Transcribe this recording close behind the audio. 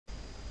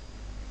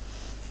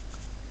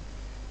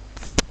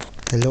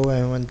Hello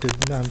everyone,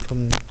 I'm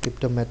from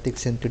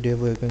Cryptomatics and today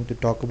we're going to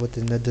talk about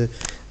another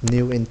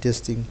new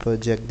interesting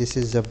project. This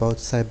is about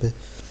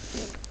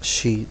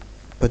CyberShinu,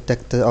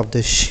 protector of the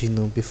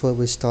Shinu. Before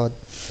we start,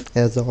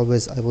 as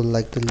always, I would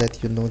like to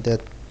let you know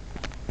that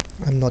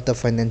I'm not a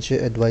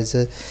financial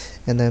advisor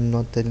and I'm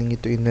not telling you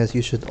to invest.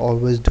 You should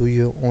always do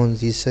your own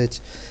research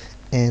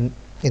and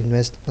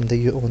invest under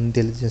your own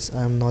diligence.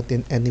 I'm not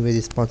in any way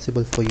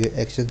responsible for your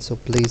actions, so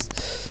please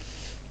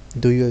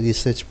do your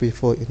research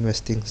before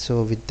investing.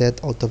 So with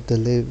that out of the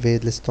way,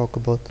 let's talk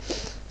about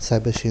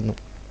CyberShinu.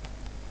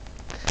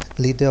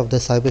 Leader of the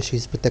CyberShinu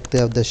is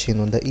protector of the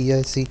Shinu. The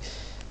EIC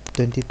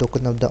 20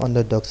 token of the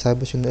underdog.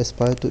 CyberShinu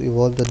aspires to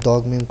evolve the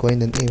dog meme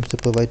coin and aims to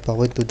provide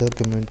power to the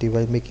community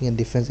while making a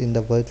difference in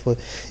the world for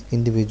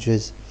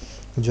individuals.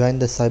 Join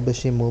the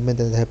CyberShinu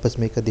movement and help us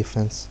make a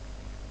difference.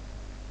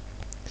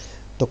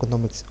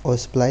 Tokenomics. Our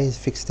supply is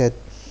fixed at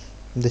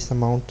this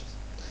amount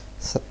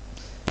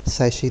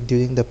Saishi.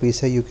 During the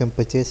pre-sale you can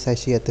purchase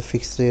Saishi at a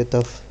fixed rate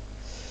of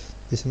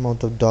this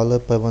amount of dollar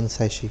per one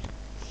Saishi.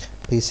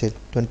 Pre-sale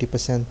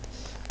 20%,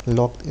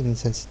 locked in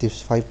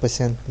incentives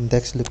 5%,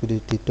 DEX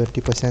liquidity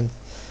 20%,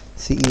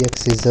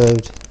 CEX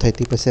reserved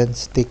 30%,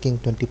 staking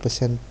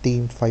 20%,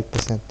 team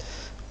 5%.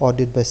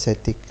 Audit by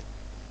Cetic.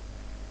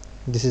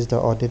 This is the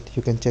audit,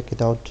 you can check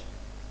it out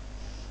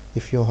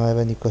if you have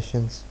any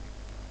questions.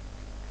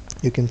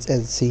 You can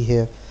see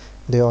here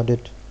the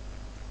audit.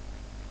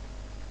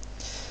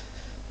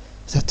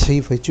 The three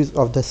virtues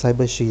of the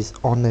CyberShinu is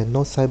honor. No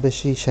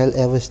CyberShinu shall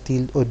ever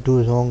steal or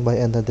do wrong by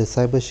another.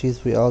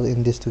 CyberShinu, we all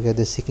in this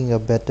together, seeking a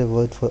better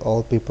world for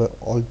all people.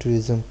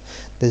 Altruism,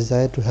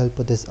 desire to help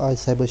others. Our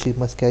CyberShinu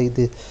must carry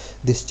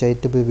these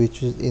charitable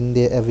virtues in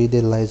their everyday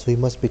lives. We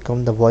must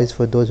become the voice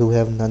for those who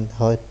have none.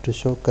 Heart, to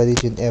show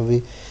courage in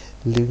every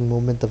living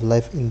moment of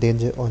life, in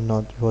danger or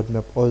not.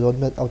 Roadmap. Our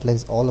roadmap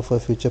outlines all of our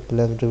future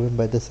plans driven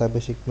by the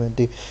CyberShinu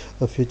community.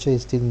 Our future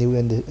is still new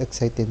and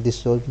exciting.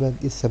 This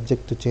roadmap is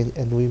subject to change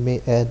and we may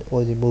add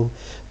or remove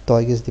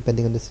targets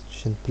depending on the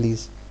situation.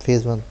 Please.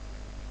 Phase 1.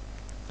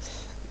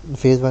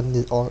 Phase 1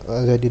 is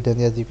already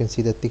done, as you can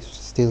see. The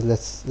text still.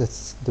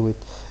 Let's do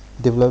it.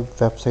 Develop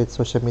website,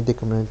 social media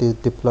community,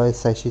 deploy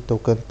Saishi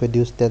token,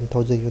 produce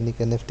 10,000 unique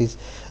NFTs,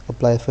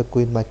 apply for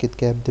Queen market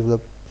cap,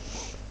 develop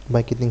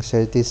marketing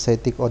strategies,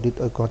 Cetic audit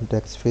or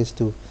contracts. Phase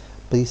 2.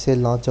 Pre-sale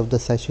launch of the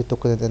Saishi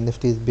token and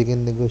NFTs,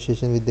 begin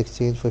negotiation with the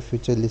exchange for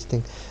future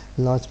listing,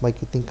 launch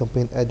marketing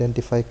campaign,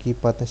 identify key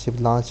partnership,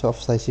 launch of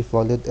Saishi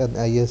wallet and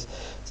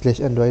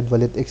iOS/Android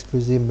wallet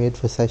exclusive made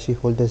for Saishi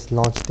holders,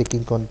 launch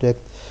staking contract,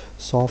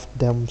 soft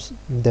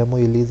demo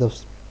release of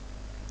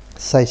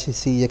Saishi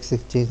CEX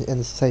exchange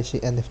and Saishi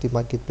NFT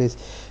marketplace,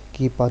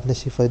 key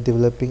partnership for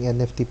developing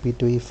NFT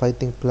P2E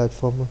fighting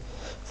platform,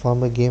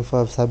 former game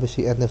for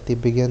CyberShinu NFT,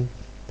 begin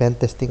pen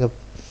testing of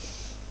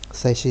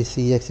Saishi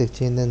CEX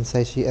exchange and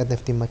Saishi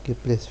NFT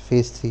marketplace.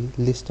 Phase 3.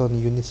 List on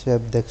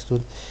Uniswap DEX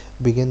tool,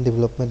 begin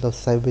development of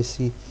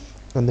CyberShinu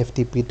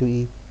NFT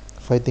P2E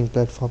fighting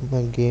platform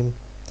and game,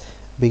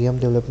 begin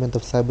development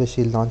of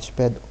CyberShinu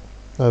launchpad,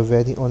 a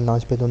very own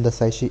launchpad on the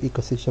Saishi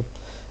ecosystem,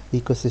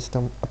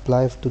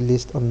 apply to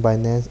list on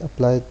Binance,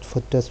 apply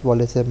for Trust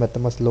Wallets and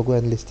MetaMask logo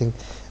and listing,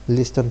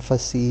 list on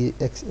first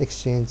CEX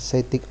exchange,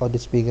 Cetic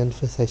audits begin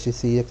for Saishi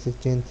CEX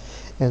exchange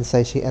and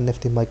Saishi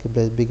NFT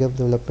marketplace, begin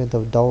development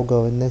of DAO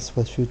governance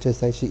for future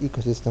Saishi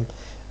ecosystem.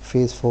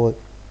 Phase 4.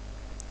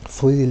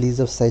 Full release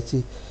of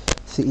Saishi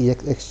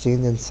CEX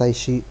exchange and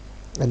Saishi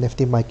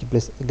NFT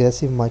marketplace,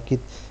 aggressive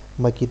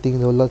marketing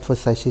rollout for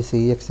Saishi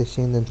CEX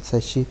exchange and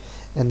Saishi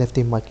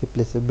NFT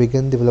marketplace,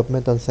 begin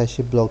development on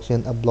Saishi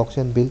blockchain, a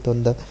blockchain built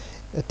on the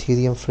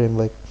Ethereum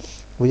framework.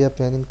 We are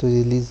planning to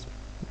release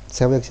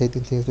several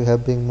exciting things to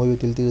help bring more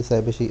utility to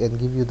CyberShinu and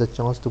give you the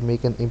chance to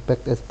make an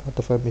impact as part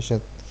of our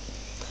mission.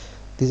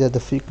 These are the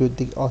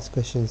frequently asked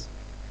questions.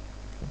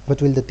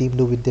 What will the team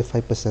do with their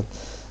 5%?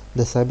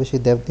 The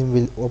CyberShinu dev team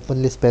will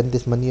openly spend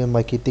this money on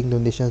marketing,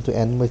 donations to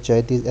animal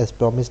charities as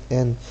promised,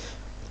 and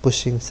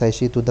pushing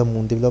Saishi to the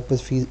moon.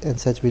 Developers' fees and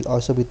such will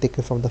also be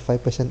taken from the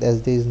 5%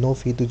 as there is no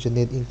fee to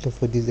generate income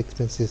for these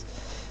expenses.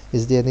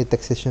 Is there any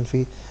taxation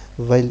fee?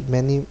 While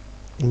many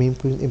meme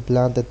coins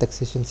implant a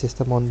taxation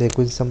system on their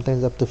coins,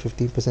 sometimes up to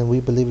 15%,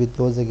 we believe it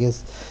goes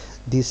against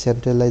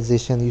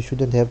decentralization. You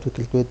shouldn't have to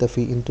calculate a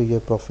fee into your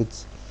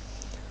profits.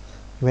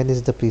 When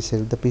is the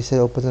pre-sale? The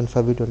pre-sale opens on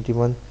February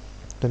 21,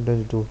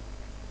 2022.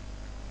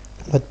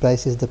 What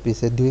price is the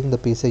pre-sale? During the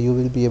pre-sale, you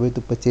will be able to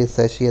purchase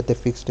Saishi at a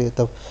fixed rate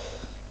of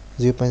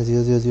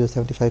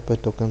 0.00075 per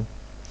token.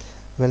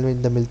 When will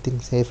the melting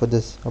sale for the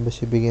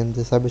CyberShinu begin?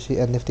 The CyberShinu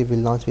NFT will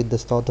launch with the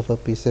start of a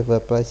pre-sale for a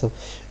price of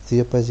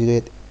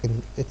 0.08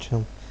 in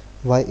Ethereum.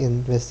 Why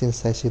invest in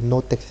Saishi?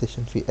 No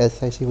taxation fee. As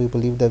Saishi, we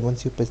believe that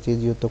once you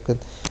purchase your token,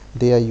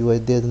 there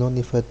is no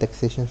need for a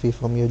taxation fee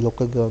from your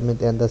local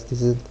government, and thus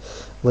this is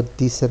what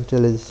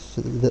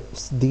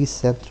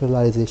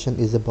decentralization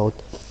is about.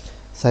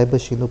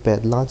 CyberShinu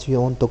Pad. Launch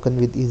your own token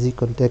with easy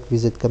contract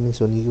visit coming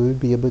soon. You will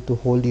be able to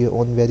hold your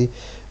own very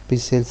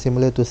pre-sale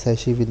similar to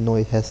Saishi with no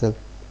hassle.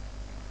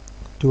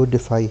 To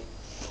DeFi.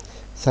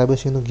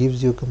 CyberShinu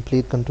gives you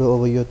complete control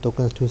over your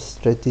tokens through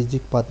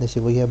strategic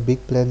partnership. We have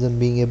big plans on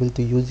being able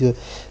to use your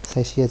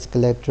Cyshi as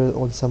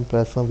collateral on some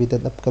platform with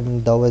an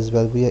upcoming DAO as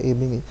well. We are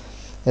aiming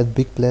at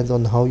big plans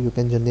on how you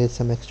can generate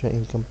some extra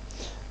income.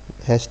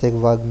 Hashtag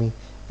WAGME.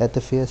 At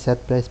a fair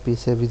set price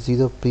preset with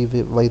zero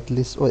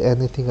pre-whitelist or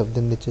anything of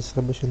the nature,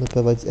 CyberShinu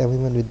provides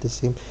everyone with the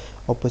same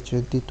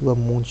opportunity to a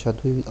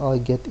moonshot. We will all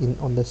get in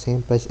on the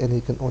same price and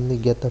you can only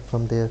get up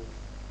from there.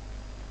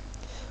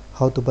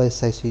 How to buy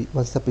Cyshi.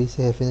 Once the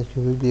preset has finished,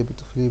 you will be able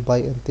to freely buy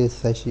and trade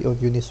Cyshi on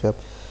Uniswap.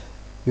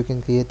 You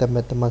can create a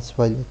MetaMask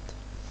wallet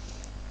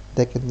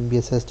that can be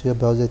accessed to your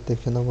browser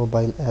extension or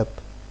mobile app.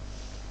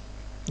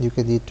 You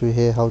can read through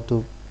here how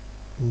to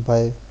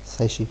buy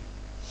Cyshi.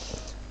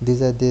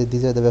 These are the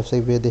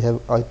website where they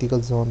have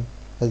articles on.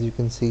 As you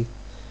can see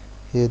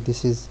here,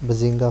 this is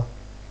Bazinga.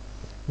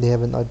 They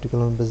have an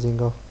article on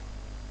Bazinga.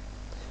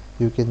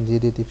 You can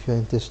read it if you are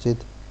interested.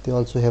 They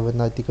also have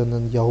an article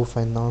on Yahoo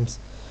Finance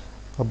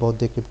about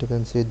their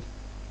cryptocurrency.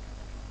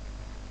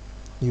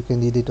 You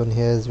can read it on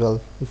here as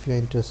well if you are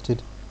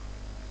interested.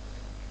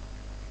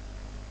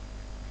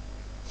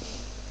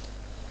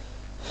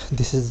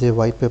 This is their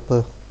white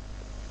paper.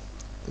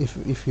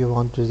 If you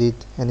want to read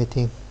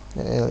anything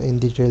in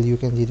detail, you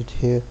can read it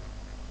here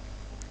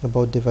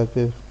about the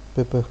white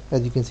paper.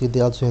 As you can see,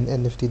 they also have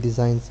NFT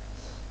designs.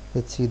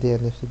 Let's see the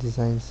NFT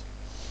designs.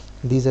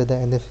 These are the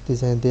NFT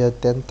designs. They are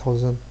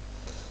 10,000.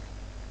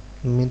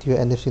 Mint your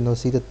NFT now.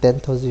 See the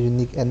 10,000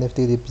 unique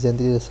NFT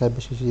represented in the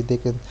CyberShinu. They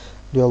can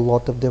do a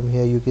lot of them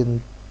here. You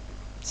can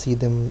see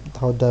them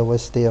how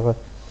diverse they are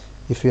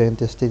if you are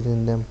interested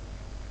in them.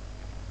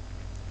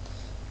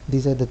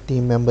 These are the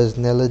team members: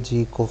 Nella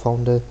G,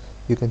 co-founder.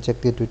 You can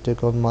check their Twitter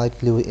account.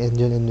 Mark Liu,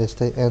 angel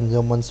investor, and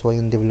Roman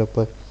Soyin,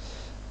 developer.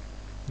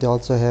 They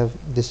also have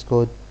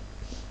Discord,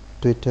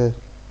 Twitter,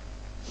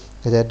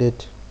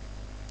 Reddit,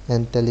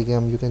 and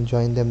Telegram. You can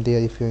join them there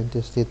if you're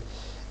interested.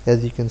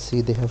 As you can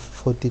see, they have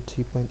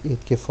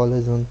 43.8k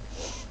followers on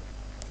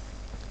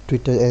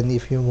Twitter, and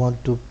if you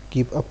want to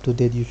keep up to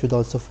date, you should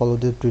also follow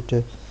their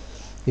Twitter.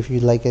 If you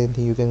like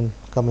anything, you can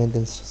comment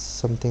and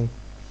something.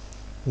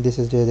 This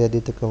is their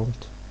Reddit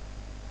account.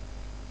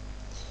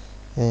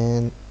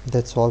 And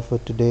that's all for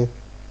today.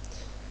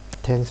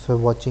 Thanks for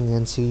watching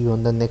and see you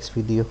on the next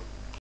video.